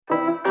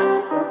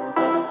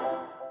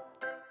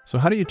So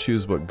how do you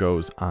choose what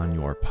goes on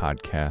your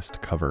podcast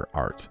cover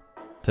art?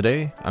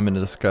 Today, I'm going to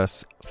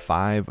discuss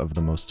 5 of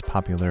the most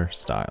popular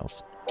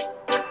styles.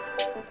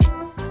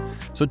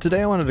 So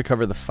today I wanted to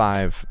cover the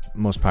 5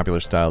 most popular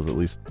styles, at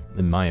least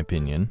in my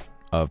opinion,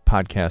 of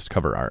podcast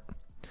cover art.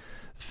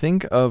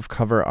 Think of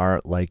cover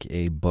art like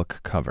a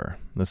book cover.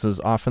 This is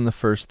often the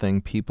first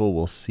thing people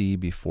will see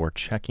before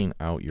checking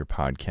out your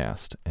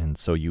podcast, and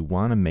so you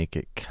want to make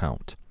it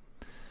count.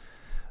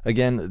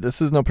 Again,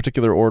 this is no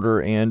particular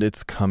order, and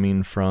it's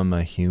coming from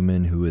a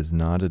human who is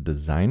not a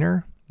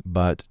designer,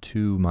 but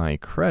to my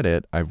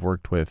credit, I've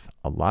worked with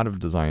a lot of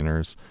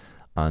designers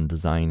on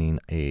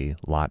designing a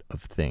lot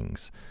of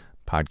things,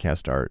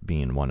 podcast art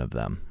being one of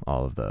them,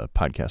 all of the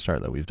podcast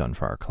art that we've done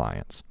for our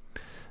clients.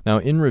 Now,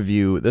 in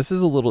review, this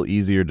is a little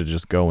easier to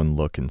just go and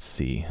look and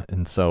see.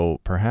 And so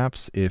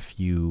perhaps if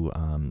you,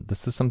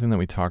 this is something that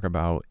we talk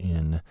about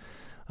in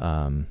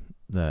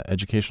the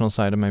educational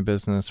side of my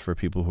business for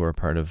people who are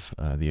part of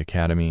the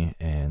academy.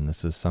 And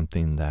this is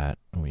something that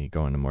we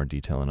go into more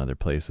detail in other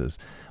places.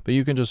 But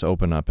you can just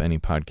open up any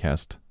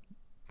podcast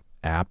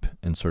app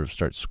and sort of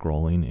start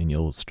scrolling, and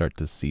you'll start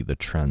to see the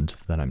trend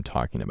that I'm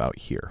talking about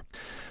here.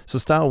 So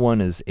style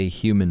 1 is a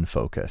human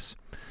focus.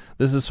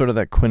 This is sort of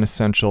that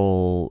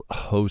quintessential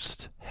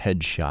host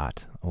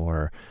headshot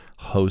or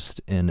host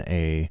in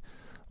a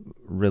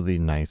really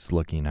nice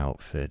looking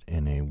outfit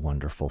in a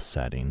wonderful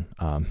setting.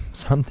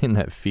 Something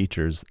that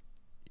features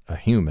a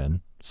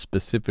human,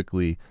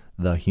 specifically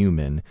the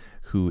human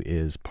who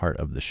is part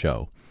of the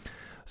show.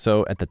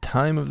 So at the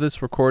time of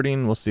this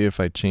recording, we'll see if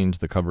I change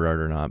the cover art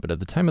or not, but at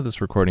the time of this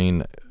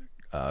recording,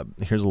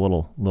 here's a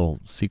little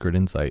secret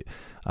insight.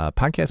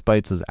 Podcast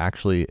Bites is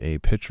actually a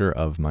picture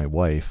of my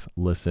wife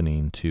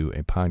listening to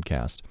a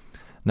podcast.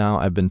 Now,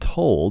 I've been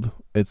told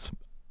it's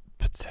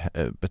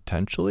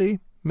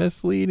potentially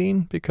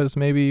misleading because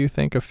maybe you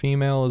think a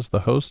female is the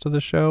host of the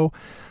show.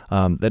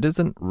 That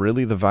isn't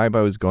really the vibe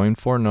I was going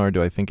for, nor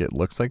do I think it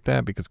looks like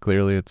that, because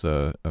clearly it's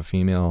a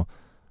female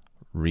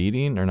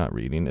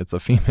it's a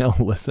female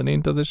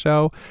listening to the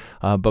show.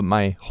 But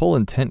my whole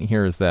intent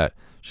here is that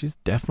she's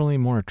definitely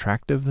more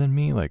attractive than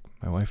me. Like,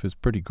 my wife is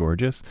pretty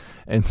gorgeous.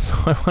 And so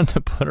I want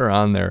to put her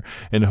on there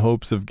in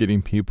hopes of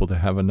getting people to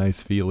have a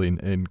nice feeling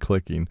and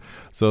clicking.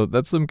 So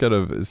that's some kind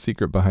of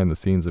secret behind the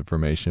scenes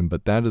information,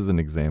 but that is an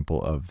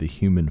example of the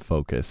human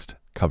focused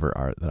cover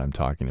art that I'm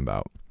talking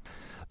about.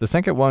 The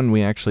second one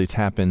we actually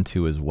tap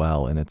into as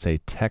well, and it's a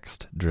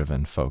text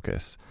driven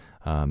focus.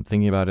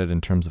 Thinking about it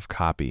in terms of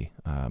copy,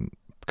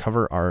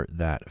 cover art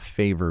that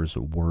favors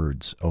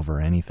words over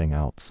anything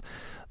else.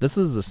 This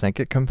is the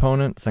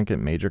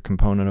second major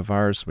component of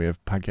ours. We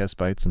have Podcast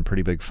Bites in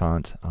pretty big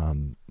font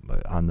on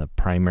the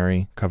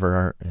primary cover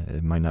art.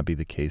 It might not be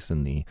the case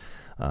in the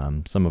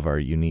some of our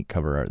unique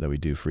cover art that we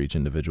do for each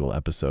individual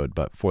episode,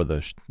 but for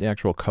the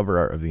actual cover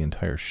art of the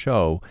entire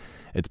show,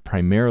 it's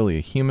primarily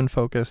a human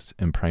focused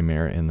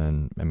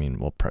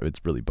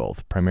it's really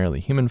both, primarily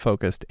human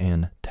focused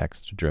and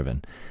text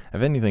driven.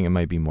 If anything, it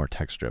might be more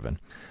text driven,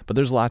 but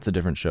there's lots of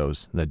different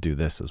shows that do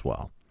this as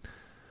well.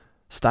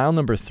 Style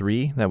number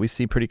 3 that we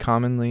see pretty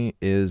commonly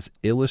is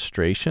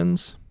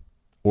illustrations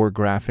or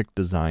graphic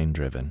design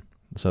driven.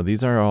 So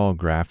these are all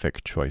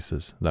graphic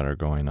choices that are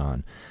going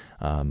on.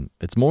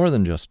 It's more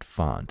than just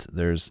font.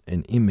 There's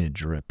an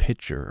image or a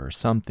picture or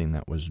something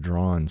that was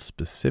drawn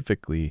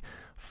specifically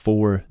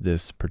for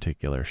this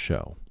particular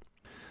show.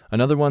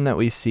 Another one that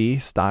we see,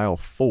 style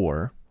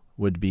 4,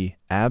 would be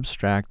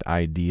abstract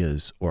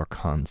ideas or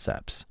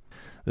concepts.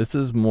 This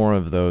is more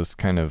of those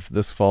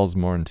this falls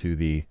more into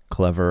the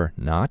clever,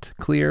 not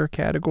clear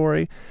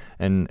category.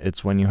 And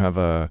it's when you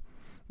have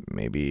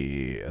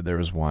maybe there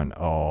was one,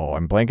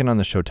 I'm blanking on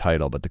the show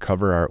title, but the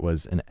cover art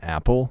was an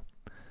apple,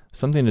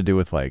 something to do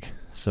with like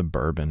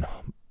suburban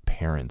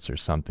parents or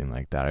something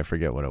like that. I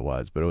forget what it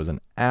was, but it was an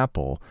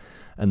apple.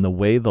 And the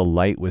way the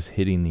light was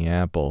hitting the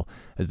apple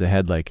is they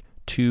had like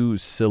 2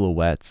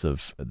 silhouettes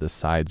of the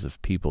sides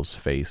of people's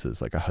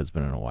faces, like a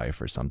husband and a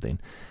wife or something.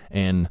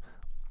 And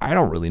I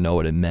don't really know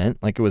what it meant.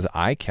 Like, it was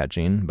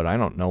eye-catching, but I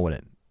don't know what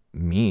it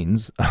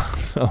means.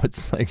 So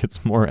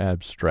it's more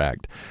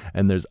abstract.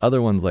 And there's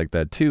other ones like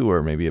that too,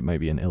 or maybe it might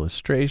be an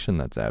illustration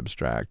that's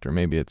abstract, or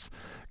maybe it's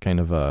kind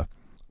of a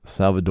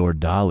Salvador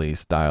Dali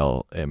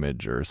style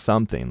image or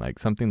something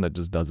that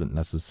just doesn't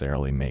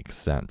necessarily make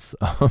sense.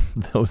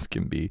 Those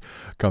can be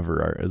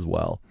cover art as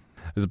well.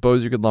 I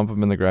suppose you could lump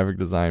them in the graphic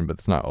design, but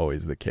it's not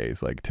always the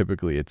case. Like,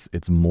 typically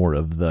it's more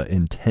of the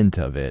intent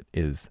of it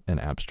is an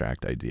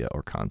abstract idea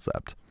or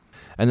concept.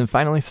 And then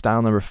finally,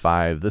 style number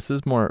 5, this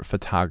is more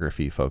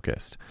photography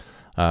focused.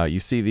 You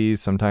see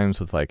these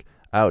sometimes with like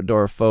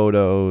outdoor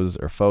photos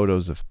or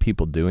photos of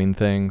people doing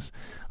things.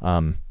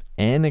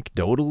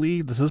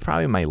 Anecdotally, this is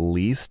probably my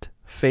least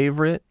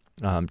favorite.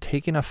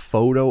 Taking a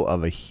photo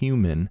of a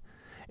human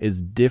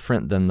is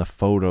different than the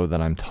photo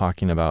that I'm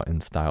talking about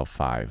in style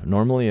 5.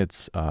 Normally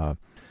it's a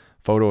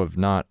photo of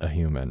not a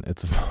human.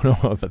 It's a photo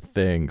of a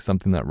thing,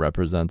 something that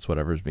represents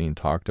whatever's being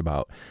talked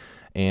about.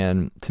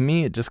 And to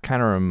me, it just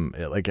kind of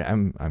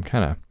I'm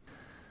kind of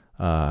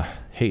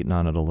hating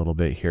on it a little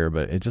bit here,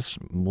 but it just,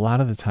 a lot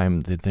of the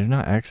time, they're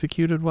not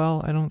executed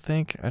well, I don't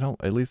think.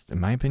 At least in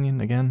my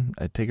opinion, again,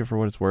 I take it for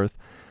what it's worth.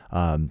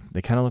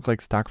 They kind of look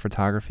like stock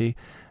photography,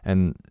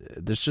 and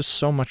there's just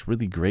so much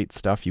really great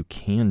stuff you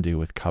can do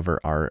with cover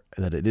art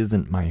that it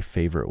isn't my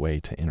favorite way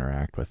to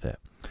interact with it.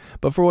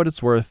 But for what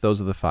it's worth, those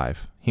are the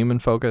 5.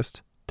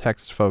 Human-focused,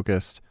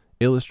 text-focused,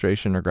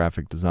 illustration or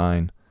graphic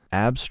design,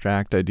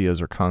 abstract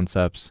ideas or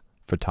concepts,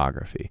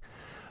 photography.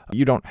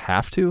 You don't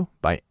have to,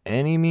 by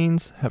any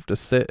means, have to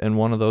sit in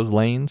one of those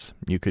lanes.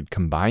 You could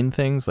combine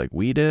things like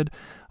we did.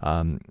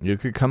 You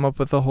could come up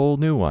with a whole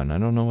new one. I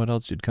don't know what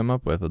else you'd come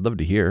up with. I'd love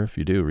to hear. If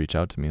you do, reach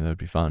out to me. That'd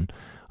be fun.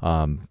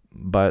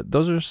 But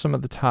those are some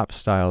of the top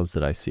styles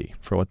that I see.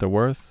 For what they're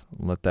worth,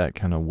 let that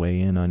kind of weigh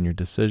in on your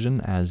decision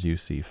as you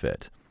see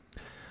fit.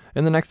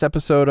 In the next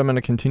episode, I'm going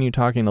to continue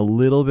talking a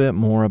little bit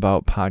more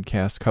about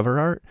podcast cover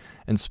art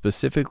and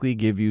specifically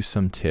give you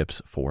some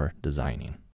tips for designing.